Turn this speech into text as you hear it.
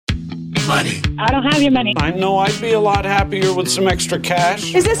money. I don't have your money. I know I'd be a lot happier with some extra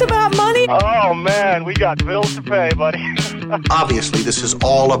cash. Is this about money? Oh, man, we got bills to pay, buddy. Obviously, this is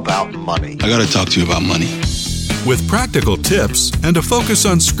all about money. I gotta talk to you about money. With practical tips and a focus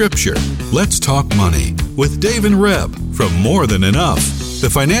on Scripture, let's talk money with Dave and Reb from More Than Enough, the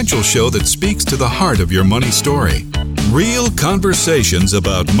financial show that speaks to the heart of your money story. Real conversations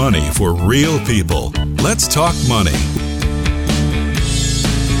about money for real people. Let's talk money.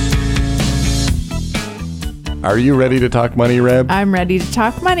 Are you ready to talk money, Reb? I'm ready to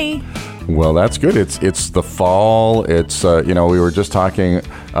talk money. Well, that's good. It's the fall. It's we were just talking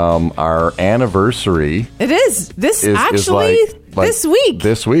our anniversary. It is. This actually this week.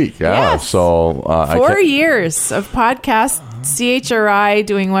 This week, yeah. Yes. So 4 years of podcast, CHRI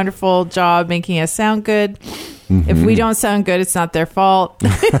doing a wonderful job making us sound good. If we don't sound good, it's not their fault.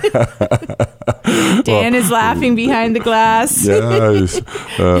 Dan is laughing behind the glass. Yes.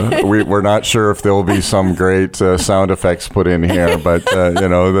 We're not sure if there will be some great sound effects put in here, but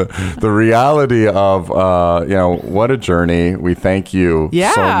the reality of what a journey. We thank you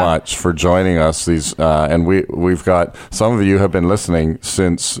so much for joining us. And we've got some of you have been listening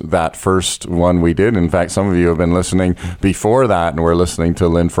since that first one we did. In fact, some of you have been listening before that, and we're listening to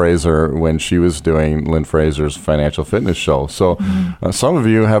Lynn Fraser when she was doing Lynn Fraser's Financial Fitness Show. So some of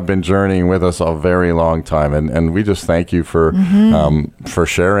you have been journeying with us a very long time, and we just thank you for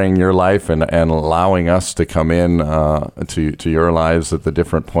sharing your life and allowing us to come in to your lives at the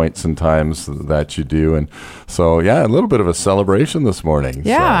different points and times that you do. And so, a little bit of a celebration this morning.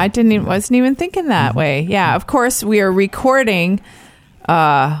 Yeah, I wasn't even thinking that way. Yeah, of course, we are recording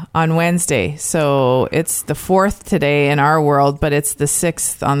on Wednesday. So it's the 4th today in our world, but it's the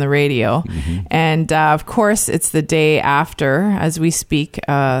 6th on the radio. And of course, it's the day after, as we speak,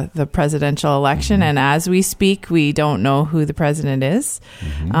 the presidential election. And as we speak, we don't know who the president is.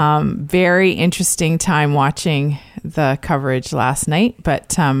 Very interesting time watching the coverage last night.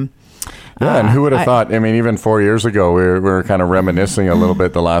 But and who would have thought? I mean, even 4 years ago, we were kind of reminiscing a little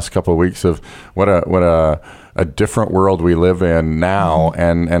bit the last couple of weeks of what a different world we live in now.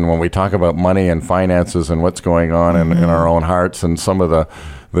 And when we talk about money and finances and what's going on in our own hearts and some of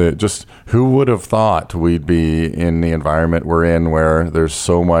the just who would have thought we'd be in the environment we're in where there's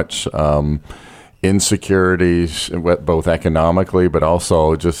so much insecurities, both economically, but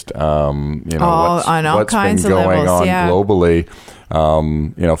also just, what's been going on globally.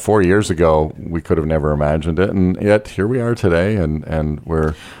 4 years ago, we could have never imagined it, and yet here we are today, and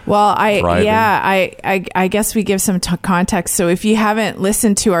we're thriving. I guess we give some context. So if you haven't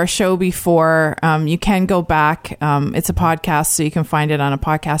listened to our show before, you can go back. It's a podcast, so you can find it on a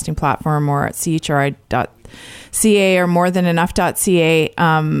podcasting platform or at chri.ca or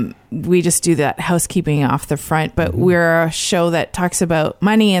morethanenough.ca. We just do that housekeeping off the front, but we're a show that talks about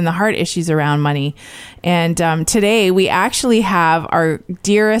money and the hard issues around money. And today we actually have our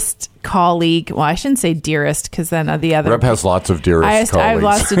dearest colleague. Well, I shouldn't say dearest, because then the other... Reb has lots of dearest colleagues. I have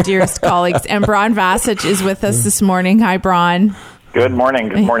lots of dearest colleagues. And Bron Vasich is with us this morning. Hi, Bron. Good morning.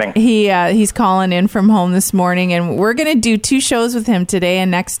 Good morning. He's calling in from home this morning, and we're going to do 2 shows with him today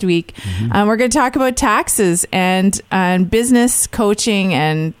and next week. We're going to talk about taxes and business coaching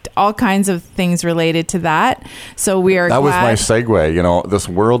and all kinds of things related to that. So we are. That was my segue. This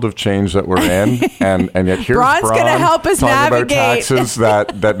world of change that we're in, and yet here's Bron's going to help us navigate about taxes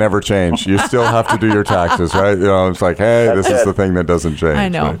that never change. You still have to do your taxes, right? It's like, hey, this is the thing that doesn't change. I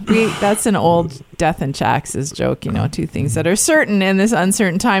know. Right? That's an old death and taxes joke. 2 things that are certain in this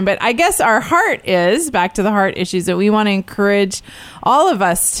uncertain time. But I guess our heart is back to the heart issues that we want to encourage all of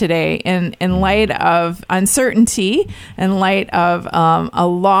us today in light of uncertainty, in light of a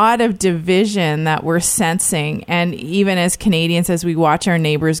lot of division that we're sensing. And even as Canadians, as we watch our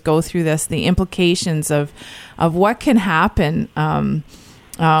neighbors go through this, the implications of what can happen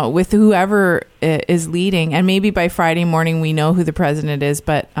with whoever is leading. And maybe by Friday morning we know who the president is,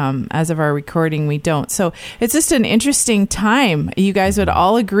 but as of our recording we don't. So it's just an interesting time. You guys would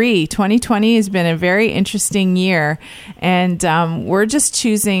all agree 2020 has been a very interesting year, and we're just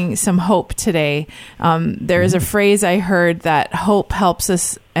choosing some hope today. There is a phrase I heard that hope helps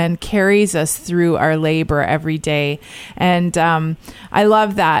us and carries us through our labor every day. And I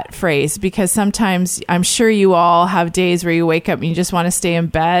love that phrase, because sometimes I'm sure you all have days where you wake up and you just want to stay in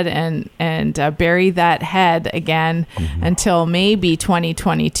bed and bury that head again until maybe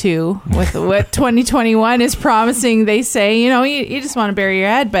 2022 with what 2021 is promising. They say, you just want to bury your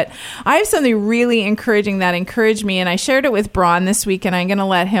head. But I have something really encouraging that encouraged me, and I shared it with Bron this week, and I'm going to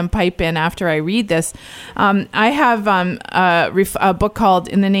let him pipe in after I read this. I have a book called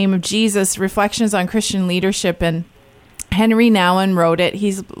In the Name of Jesus, Reflections on Christian Leadership, and Henry Nouwen wrote it.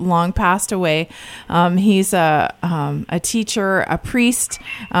 He's long passed away. He's a teacher, a priest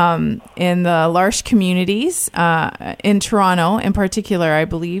in the L'Arche communities in Toronto, in particular. I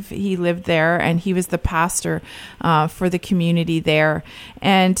believe he lived there, and he was the pastor for the community there.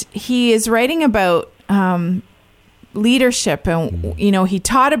 And he is writing about leadership, and he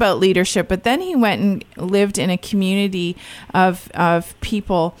taught about leadership, but then he went and lived in a community of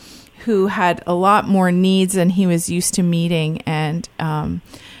people who had a lot more needs than he was used to meeting.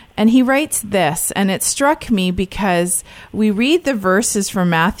 And he writes this, and it struck me because we read the verses from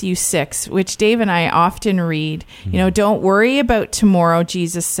Matthew 6, which Dave and I often read. Don't worry about tomorrow,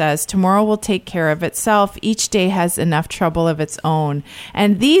 Jesus says. Tomorrow will take care of itself. Each day has enough trouble of its own.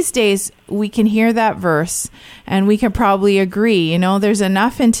 And these days, we can hear that verse, and we can probably agree. There's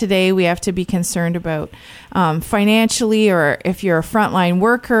enough in today we have to be concerned about financially, or if you're a frontline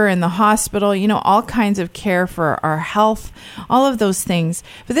worker in the hospital, all kinds of care for our health, all of those things.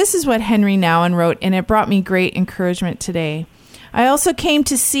 But this is what Henry Nouwen wrote, and it brought me great encouragement today. I also came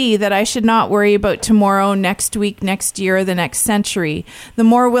to see that I should not worry about tomorrow, next week, next year, or the next century. The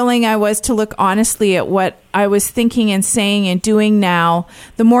more willing I was to look honestly at what I was thinking and saying and doing now,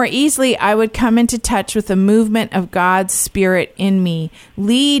 the more easily I would come into touch with the movement of God's Spirit in me,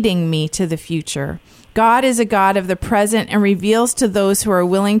 leading me to the future. God is a God of the present and reveals to those who are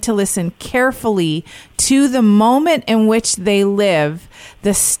willing to listen carefully to the moment in which they live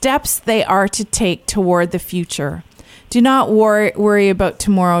the steps they are to take toward the future. Do not worry about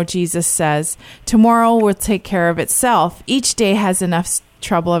tomorrow, Jesus says. Tomorrow will take care of itself. Each day has enough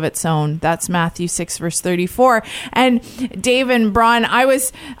trouble of its own. That's Matthew 6, verse 34. And Dave and Bron, I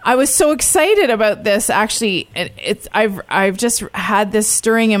was so excited about this. Actually, I've just had this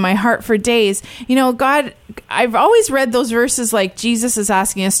stirring in my heart for days. God, I've always read those verses like Jesus is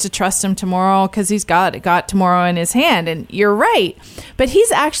asking us to trust him tomorrow because he's got tomorrow in his hand. And you're right. But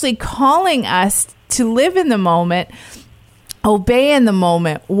he's actually calling us to live in the moment, obey in the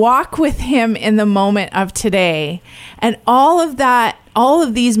moment, walk with him in the moment of today. And all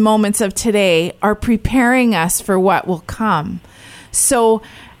of these moments of today are preparing us for what will come. So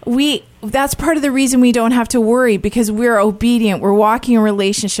that's part of the reason we don't have to worry, because we're obedient. We're walking in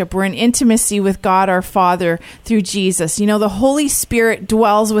relationship. We're in intimacy with God our Father through Jesus. The Holy Spirit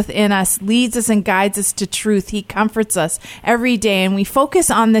dwells within us, leads us and guides us to truth. He comforts us every day, and we focus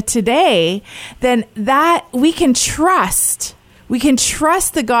on the today, then that we can trust. We can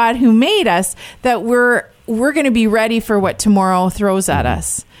trust the God who made us, that we're going to be ready for what tomorrow throws at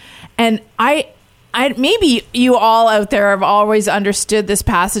us. And I maybe you all out there have always understood this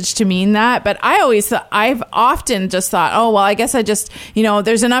passage to mean that, but I've often just thought, oh, well, I guess I just,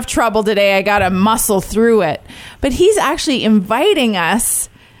 there's enough trouble today, I got to muscle through it. But he's actually inviting us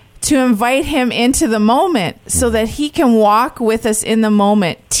to invite him into the moment so that he can walk with us in the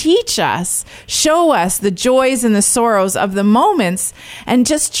moment, teach us, show us the joys and the sorrows of the moments, and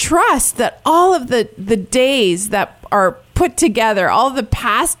just trust that all of the days that are put together, all the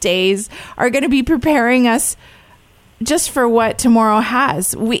past days are going to be preparing us just for what tomorrow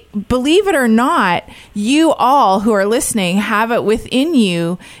has. We, believe it or not, you all who are listening have it within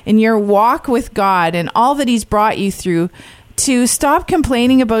you in your walk with God and all that he's brought you through to stop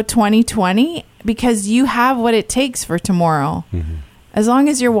complaining about 2020, because you have what it takes for tomorrow, as long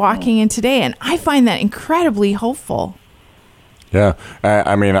as you're walking in today. And I find that incredibly hopeful. Yeah.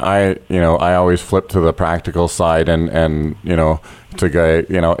 I mean, I always flip to the practical side and to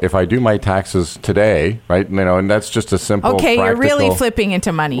go, if I do my taxes today, right, and that's just a simple, okay, practical, you're really flipping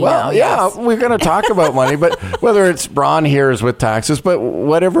into money. Well, now, yeah, yes. We're going to talk about money, but whether it's Bron here is with taxes, but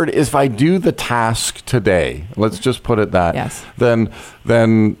whatever it is, if I do the task today, let's just put it that, yes.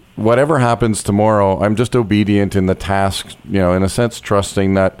 then whatever happens tomorrow, I'm just obedient in the task, in a sense,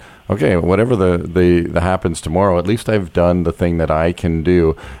 trusting that, okay, whatever the happens tomorrow, at least I've done the thing that I can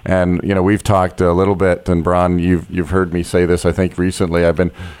do. And, we've talked a little bit, and Bron, you've heard me say this, I think recently, I've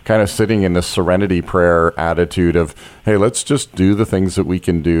been kind of sitting in this serenity prayer attitude of, hey, let's just do the things that we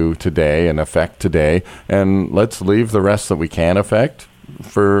can do today and affect today, and let's leave the rest that we can affect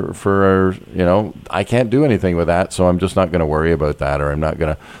for our, I can't do anything with that, so I'm just not going to worry about that, or I'm not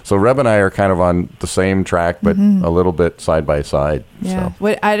going to. So Reb and I are kind of on the same track, but a little bit side by side. Yeah.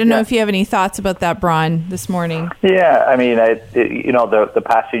 So. I don't know if you have any thoughts about that, Bron, this morning. Yeah, I mean, the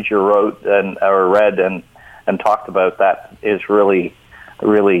passage you wrote or read and talked about, that is really,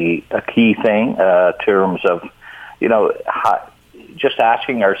 really a key thing in terms of, just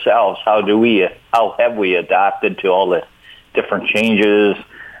asking ourselves, how have we adapted to all the different changes?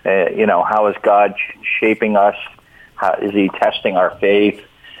 How is God shaping us? How is he testing our faith?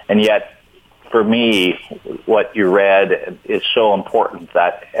 And yet, for me, what you read is so important,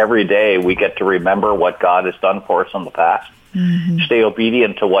 that every day we get to remember what God has done for us in the past, stay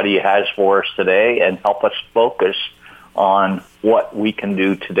obedient to what he has for us today, and help us focus on what we can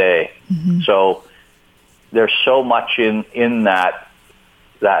do today. So there's so much in that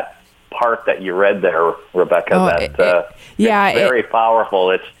part that you read there, Rebecca, it's very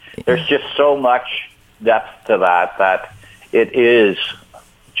powerful. There's just so much depth to that it is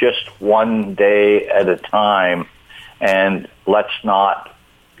just one day at a time, and let's not,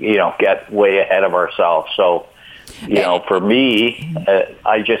 get way ahead of ourselves. So, for me,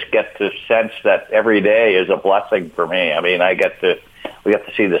 I just get to sense that every day is a blessing for me. I mean, we get to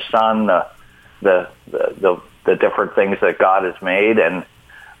see the sun, the different things that God has made, and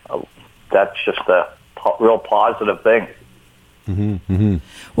that's just a real positive thing.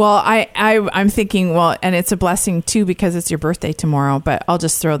 Well, I'm thinking, and it's a blessing too because it's your birthday tomorrow, but I'll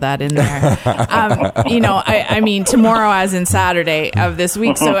just throw that in there. I mean, tomorrow as in Saturday of this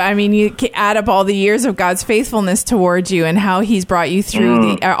week. So, I mean, you add up all the years of God's faithfulness towards you and how he's brought you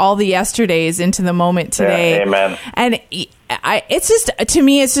through all the yesterdays into the moment today. Yeah, amen. And it's just, to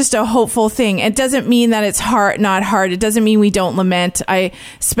me, it's just a hopeful thing. It doesn't mean that it's not hard. It doesn't mean we don't lament. I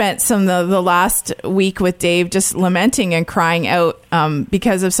spent some of the last week with Dave just lamenting and crying out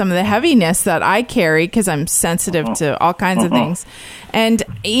because of some of the heaviness that I carry, because I'm sensitive to all kinds of things. And,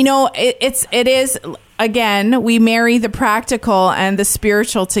 it is... Again, we marry the practical and the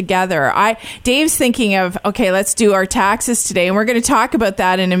spiritual together. Dave's thinking of, okay, let's do our taxes today. And we're going to talk about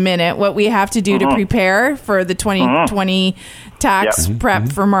that in a minute, what we have to do to prepare for the 2020 tax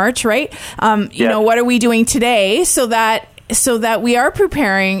prep for March, right? What are we doing today so that we are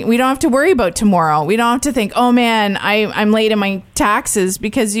preparing? We don't have to worry about tomorrow. We don't have to think, oh man, I'm late in my taxes,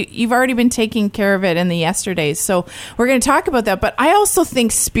 because you've already been taking care of it in the yesterdays. So we're going to talk about that. But I also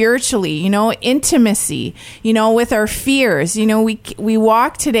think spiritually, intimacy, with our fears, we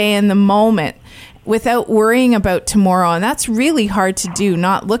walk today in the moment without worrying about tomorrow. And that's really hard to do,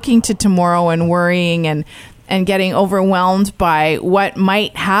 not looking to tomorrow and worrying and getting overwhelmed by what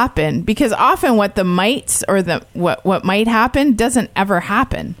might happen, because often what the mights or what might happen doesn't ever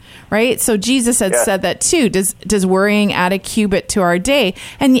happen, right? So Jesus had said that too. Does worrying add a cubit to our day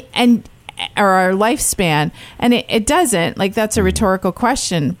and or our lifespan? And it doesn't. Like, that's a rhetorical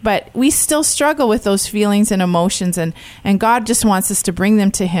question, but we still struggle with those feelings and emotions, and God just wants us to bring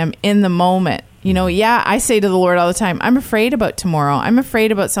them to him in the moment. I say to the Lord all the time, I'm afraid about tomorrow. I'm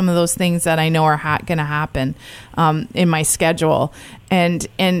afraid about some of those things that I know are going to happen in my schedule. And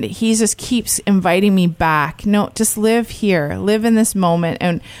he just keeps inviting me back. No, just live here, live in this moment.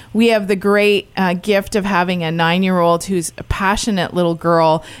 And we have the great gift of having a 9-year-old who's a passionate little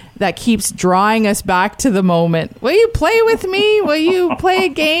girl that keeps drawing us back to the moment. Will you play with me? Will you play a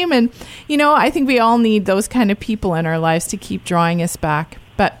game? And, I think we all need those kind of people in our lives to keep drawing us back.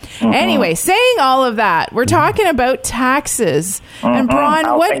 But anyway, saying all of that, we're talking about taxes. And Bron,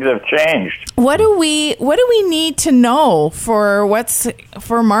 how things have changed. What do we need to know for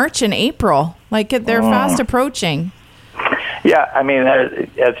March and April? Like, they're fast approaching. Yeah, I mean,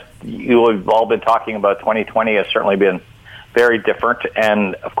 as you have all been talking about, 2020 has certainly been very different,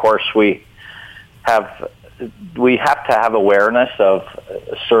 and of course we have to have awareness of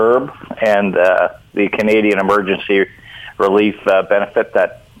CERB and the Canadian Emergency Relief benefit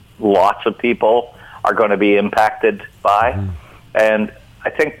that lots of people are going to be impacted by. And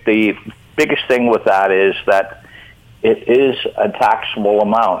I think the biggest thing with that is that it is a taxable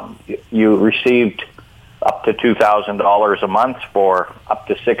amount. You received up to $2,000 a month for up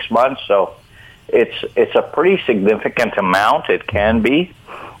to 6 months, so it's a pretty significant amount. It can be,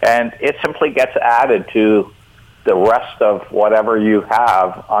 and it simply gets added to the rest of whatever you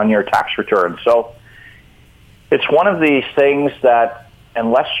have on your tax return. So it's one of these things that,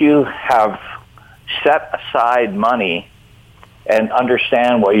 unless you have set aside money and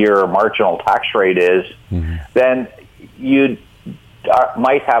understand what your marginal tax rate is, then you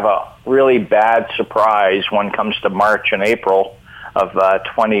might have a really bad surprise when it comes to March and April of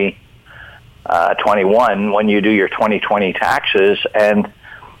 2021 when you do your 2020 taxes. And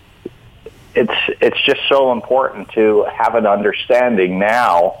it's just so important to have an understanding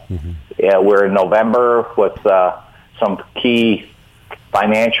now. We're in November with some key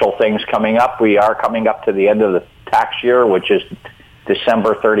financial things coming up. We are coming up to the end of the tax year, which is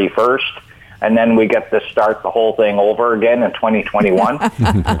December 31st, and then we get to start the whole thing over again in 2021.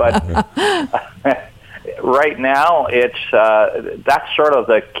 But right now, that's sort of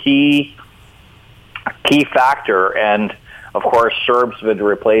the key factor. And of course, CERB's been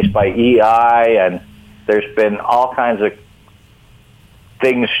replaced by EI, and there's been all kinds of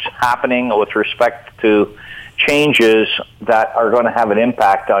things happening with respect to changes that are going to have an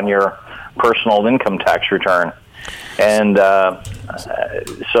impact on your personal income tax return. And so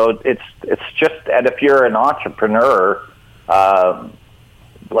it's just, and if you're an entrepreneur,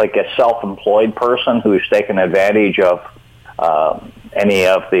 like a self-employed person who's taken advantage of any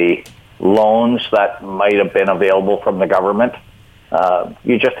of the loans that might have been available from the government,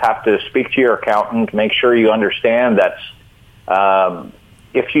 you just have to speak to your accountant, make sure you understand that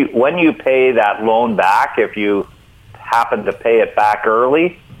when you pay that loan back, if you happen to pay it back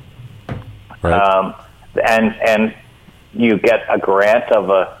early, Right. And you get a grant of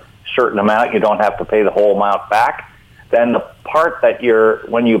a certain amount, you don't have to pay the whole amount back, then the part that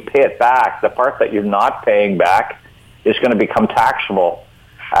when you pay it back, the part that you're not paying back is going to become taxable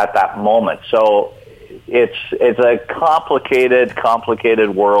at that moment. So it's a complicated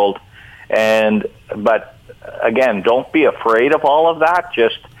world, but again, don't be afraid of all of that.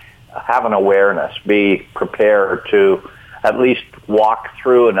 Just have an awareness. Be prepared to at least walk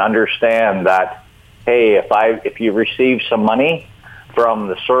through and understand that, hey, if you receive some money from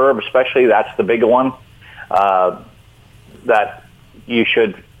the CERB, especially, that's the big one, that you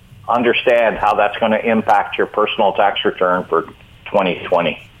should understand how that's going to impact your personal tax return for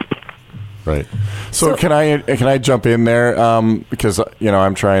 2020. Right. So can I jump in there, because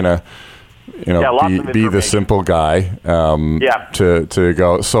I'm trying to be the simple guy to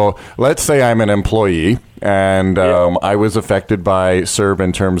go. So let's say I'm an employee and I was affected by CERB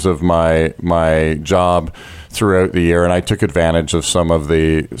in terms of my job throughout the year, and I took advantage of some of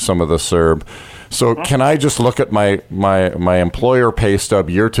the CERB. So can I just look at my employer pay stub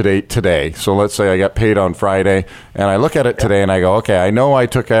year to date today? So let's say I got paid on Friday, and I look at it today, and I go, okay, I know I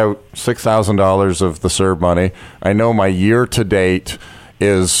took out $6,000 of the CERB money. I know my year to date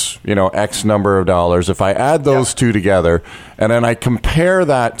is X number of dollars. If I add those two together, and then I compare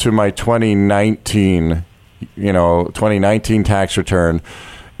that to my 2019 tax return,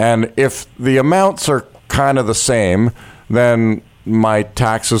 and if the amounts are kind of the same, then my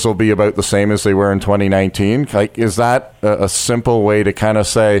taxes will be about the same as they were in 2019. Like, is that a simple way to kind of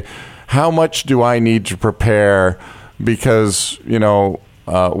say, how much do I need to prepare? Because,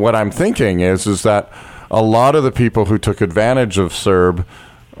 what I'm thinking is that a lot of the people who took advantage of CERB,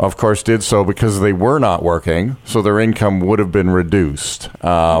 of course, did so because they were not working, so their income would have been reduced.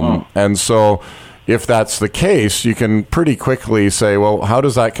 And so if that's the case, you can pretty quickly say, well, how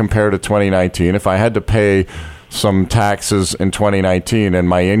does that compare to 2019? If I had to pay some taxes in 2019 and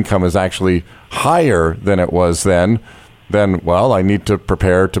my income is actually higher than it was then, well, I need to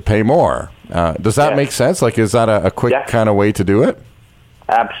prepare to pay more. Does that make sense? Like, is that a quick kind of way to do it?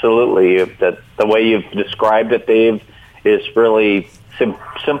 Absolutely. The way you've described it, Dave, is really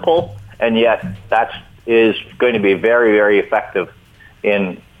simple, and yet that is going to be very, very effective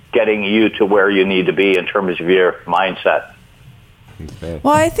in getting you to where you need to be in terms of your mindset.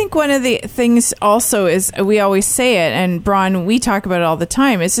 Well, I think one of the things also is, we always say it, and Bron, we talk about it all the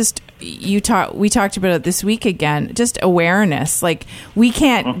time. It's just we talked about it this week again. Just awareness. Like, we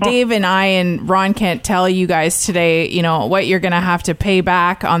can't, Dave and I and Ron can't tell you guys today, what you're going to have to pay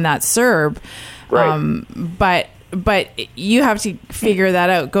back on that CERB. Right. But you have to figure that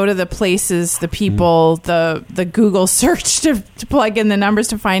out. Go to the places, the people, the Google search to plug in the numbers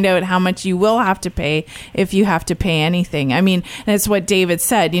to find out how much you will have to pay if you have to pay anything. I mean, and it's what David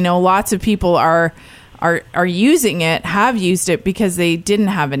said. Lots of people are using it, have used it because they didn't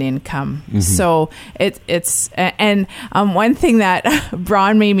have an income. So it's one thing that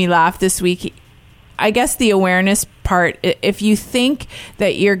Bron made me laugh this week. I guess the awareness part. If you think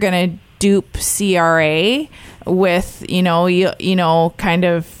that you're going to dupe CRA with they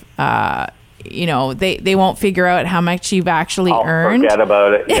won't figure out how much you've actually earned. Forget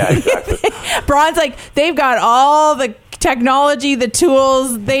about it. Yeah, exactly. Bron's like, they've got all the technology, the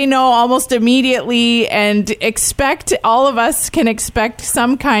tools, they know almost immediately, and all of us can expect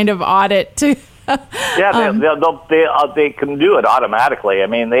some kind of audit to they can do it automatically. I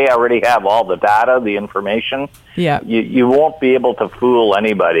mean, they already have all the data, the information. Yeah, you won't be able to fool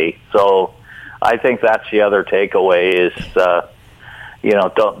anybody. So I think that's the other takeaway is, don't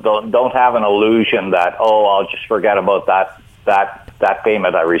have an illusion that, I'll just forget about that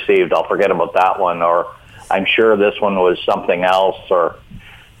payment I received. I'll forget about that one, or I'm sure this one was something else, or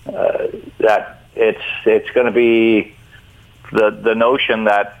that it's going to be the notion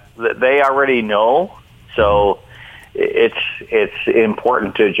that they already know. So it's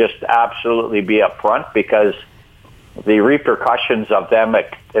important to just absolutely be upfront, because the repercussions of them,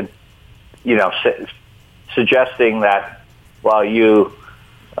 suggesting that, well, you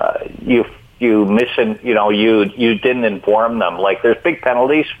you didn't inform them. Like, there's big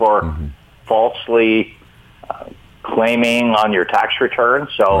penalties for falsely claiming on your tax return.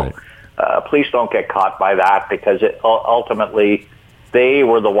 So please don't get caught by that, because ultimately they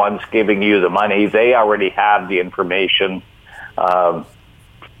were the ones giving you the money. They already have the information.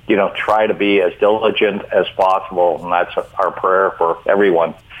 Try to be as diligent as possible, and that's our prayer for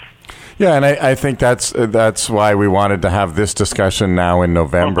everyone. Yeah, and I think that's why we wanted to have this discussion now in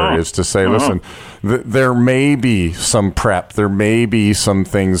November, is to say, listen, there may be some prep, there may be some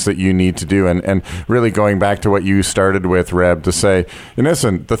things that you need to do, and really going back to what you started with, Reb, to say,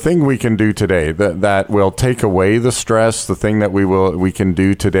 listen, the thing we can do today that will take away the stress, the thing that we can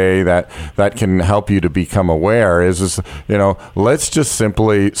do today that can help you to become aware is let's just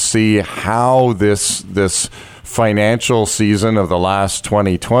simply see how this financial season of the last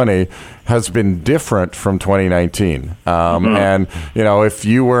 2020 has been different from 2019. And, if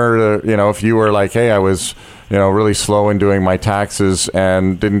you were like, hey, I was, really slow in doing my taxes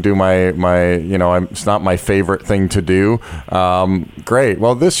and didn't do my it's not my favorite thing to do. Great.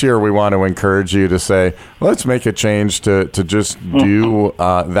 Well, this year we want to encourage you to say, let's make a change to just do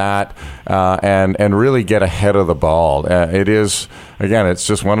that and really get ahead of the ball. It is, again, it's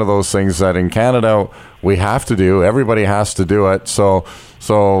just one of those things that in Canada we have to do. Everybody has to do it. So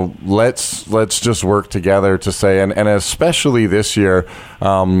let's just work together to say, and especially this year,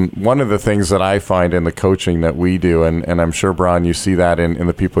 one of the things that I find in the coaching that we do, and I'm sure, Brian, you see that in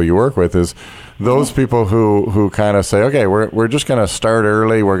the people you work with, is those people who kind of say, okay, we're just going to start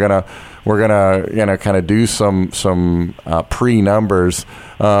early. We're gonna kind of do some pre-numbers.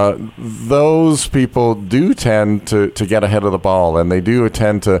 Those people do tend to get ahead of the ball, and they do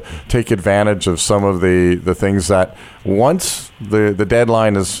tend to take advantage of some of the things that once the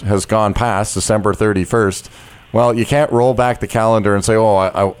deadline has gone past December 31st. Well, you can't roll back the calendar and say,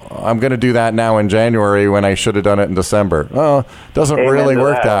 I'm going to do that now in January when I should have done it in December. Well, it doesn't really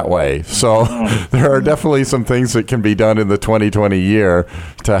work that way. So there are definitely some things that can be done in the 2020 year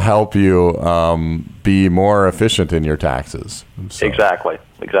to help you be more efficient in your taxes. So. Exactly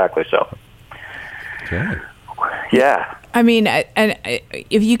so. Okay. Yeah. I mean, and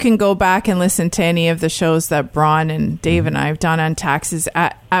if you can go back and listen to any of the shows that Braun and Dave and I have done on taxes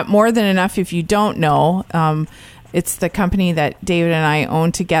at More Than Enough, if you don't know, it's the company that David and I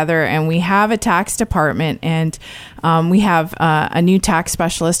own together, and we have a tax department, and we have a new tax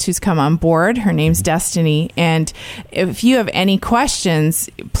specialist who's come on board. Her name's Destiny, and if you have any questions,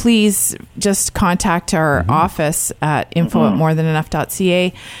 please just contact our office at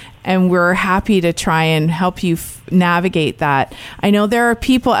info@morethanenough.ca. And we're happy to try and help you navigate that. I know there are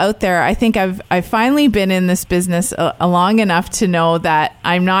people out there. I think I've finally been in this business long enough to know that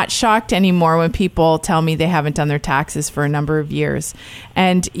I'm not shocked anymore when people tell me they haven't done their taxes for a number of years.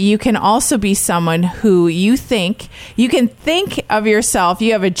 And you can also be someone who you can think of yourself.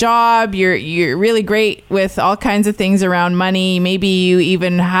 You have a job. You're really great with all kinds of things around money. Maybe you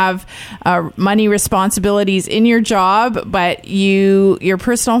even have money responsibilities in your job, but your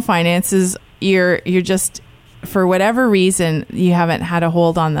personal finances, you're just, for whatever reason, you haven't had a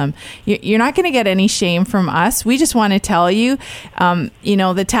hold on them. You're not going to get any shame from us. We just want to tell you,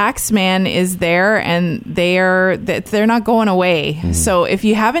 the tax man is there, and they're not going away. So if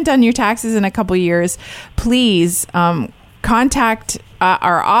you haven't done your taxes in a couple years, please contact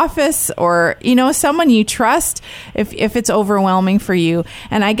our office, or someone you trust if it's overwhelming for you.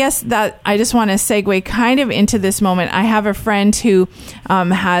 And I guess that I just want to segue kind of into this moment. I have a friend who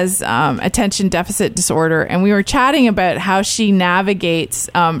has attention deficit disorder, and we were chatting about how she navigates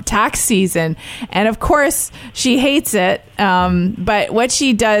tax season, and of course she hates it, but what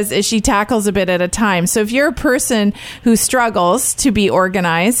she does is she tackles a bit at a time. So if you're a person who struggles to be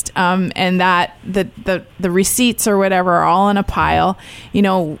organized, and that the receipts or whatever are all in a pile,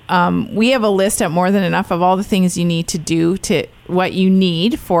 we have a list at More Than Enough of all the things you need to do to what you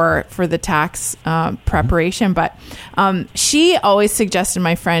need for the tax preparation. But she always suggested,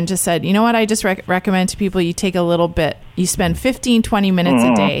 my friend just said, you know what, I just recommend to people you take a little bit, you spend 15-20 minutes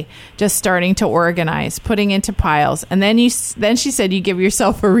a day just starting to organize, putting into piles, and then she said you give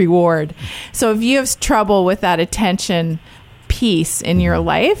yourself a reward. So if you have trouble with that attention piece in your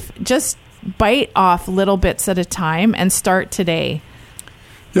life, just bite off little bits at a time and start today.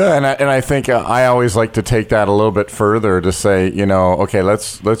 Yeah, and I think I always like to take that a little bit further to say, okay,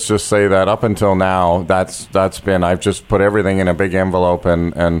 let's just say that up until now, that's been, I've just put everything in a big envelope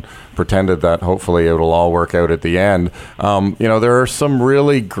and pretended that hopefully it'll all work out at the end. There are some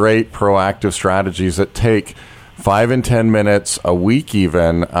really great proactive strategies that take 5 and 10 minutes a week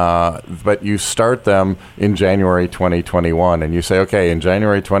even, but you start them in January 2021, and you say, okay, in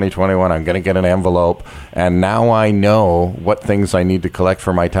January 2021, I'm going to get an envelope, and now I know what things I need to collect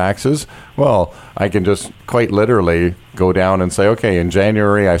for my taxes. Well, I can just quite literally go down and say, okay, in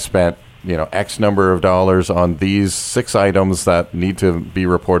January I spent X number of dollars on these 6 items that need to be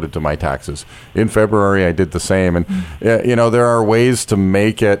reported to my taxes. In February, I did the same. And, there are ways to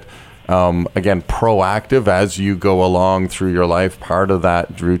make it, again, proactive as you go along through your life. Part of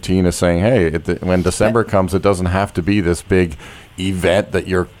that routine is saying, hey, when December comes, it doesn't have to be this big event that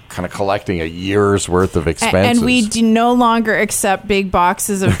you're kind of collecting a year's worth of expenses. And we do no longer accept big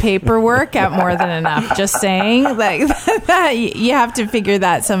boxes of paperwork at More Than Enough. Just saying, like that, you have to figure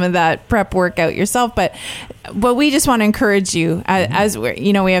some of that prep work out yourself. But we just want to encourage you as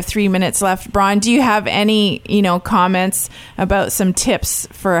we have 3 minutes left. Bron, do you have any comments about some tips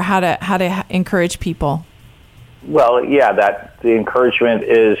for how to encourage people? Well, yeah, that the encouragement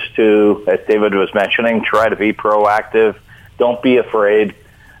is to, as David was mentioning, try to be proactive. Don't be afraid.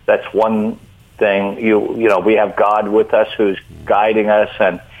 That's one thing. We have God with us who's guiding us,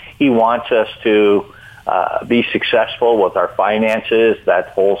 and He wants us to be successful with our finances. That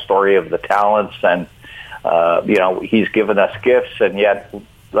whole story of the talents, and He's given us gifts, and yet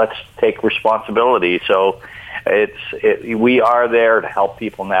let's take responsibility. So we are there to help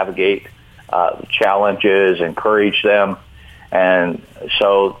people navigate challenges, encourage them. And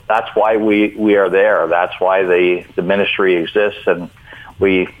so that's why we are there. That's why the ministry exists, and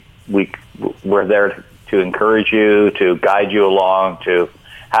we're there to encourage you, to guide you along, to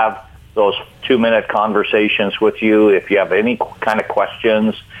have those 2-minute conversations with you if you have any kind of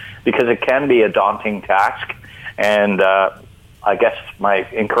questions, because it can be a daunting task. And I guess my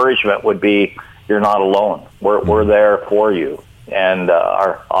encouragement would be you're not alone. We're there for you, and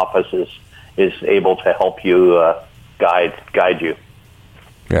our office is able to help you guide you.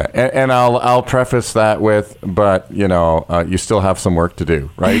 Yeah, and I'll preface that with, but you still have some work to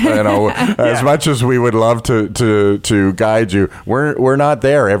do, right? As much as we would love to guide you, we're not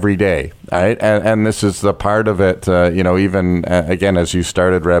there every day, right? And this is the part of it. Even again, as you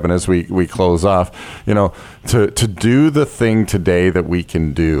started, Reb, and as we close off, to do the thing today that we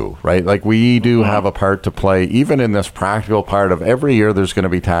can do, right? Like we do have a part to play, even in this practical part of every year. There's going to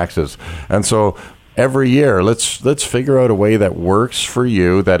be taxes, and so. Every year, let's figure out a way that works for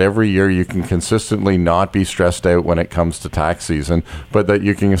you, that every year you can consistently not be stressed out when it comes to tax season, but that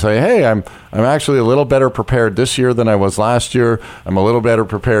you can say, hey, I'm actually a little better prepared this year than I was last year. I'm a little better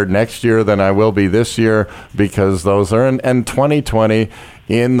prepared next year than I will be this year, because those are, and 2020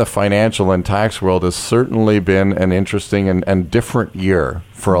 in the financial and tax world has certainly been an interesting and different year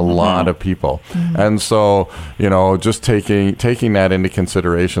for a lot of people. And so, just taking that into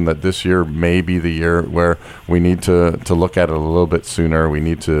consideration, that this year may be the year where we need to look at it a little bit sooner. We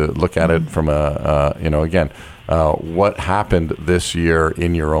need to look at it from what happened this year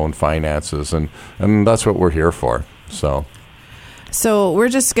in your own finances. And that's what we're here for. So we're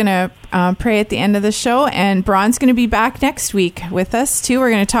just going to pray at the end of the show, and Bron's going to be back next week with us too. We're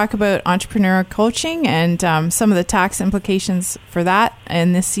going to talk about entrepreneurial coaching and some of the tax implications for that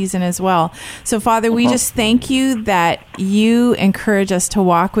in this season as well. So Father, we just thank you that you encourage us to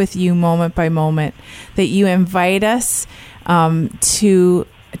walk with you moment by moment, that you invite us to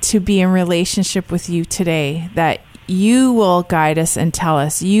be in relationship with you today, that you will guide us and tell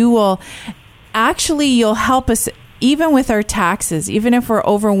us. You'll help us even with our taxes, even if we're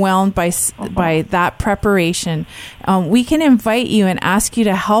overwhelmed by that preparation. We can invite you and ask you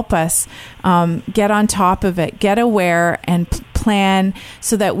to help us get on top of it, get aware, and plan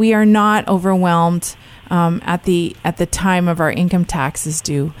so that we are not overwhelmed at the time of our income taxes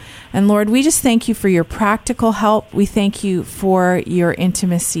due. And Lord, we just thank you for your practical help. We thank you for your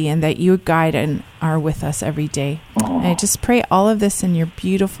intimacy and that you guide and are with us every day. And I just pray all of this in your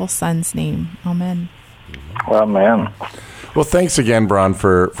beautiful Son's name. Amen. Amen. Well, thanks again, Bron,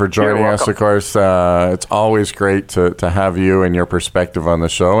 for joining us. Of course, it's always great to have you and your perspective on the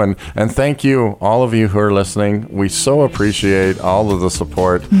show. And thank you, all of you who are listening. We so appreciate all of the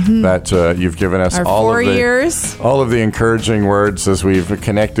support that you've given us. All 4 years. All of the encouraging words as we've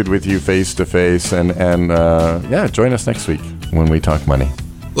connected with you face to face. And join us next week when we talk money.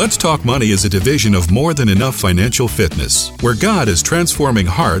 Let's Talk Money is a division of More Than Enough Financial Fitness, where God is transforming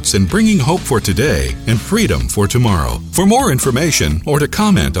hearts and bringing hope for today and freedom for tomorrow. For more information or to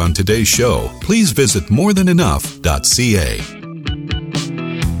comment on today's show, please visit morethanenough.ca.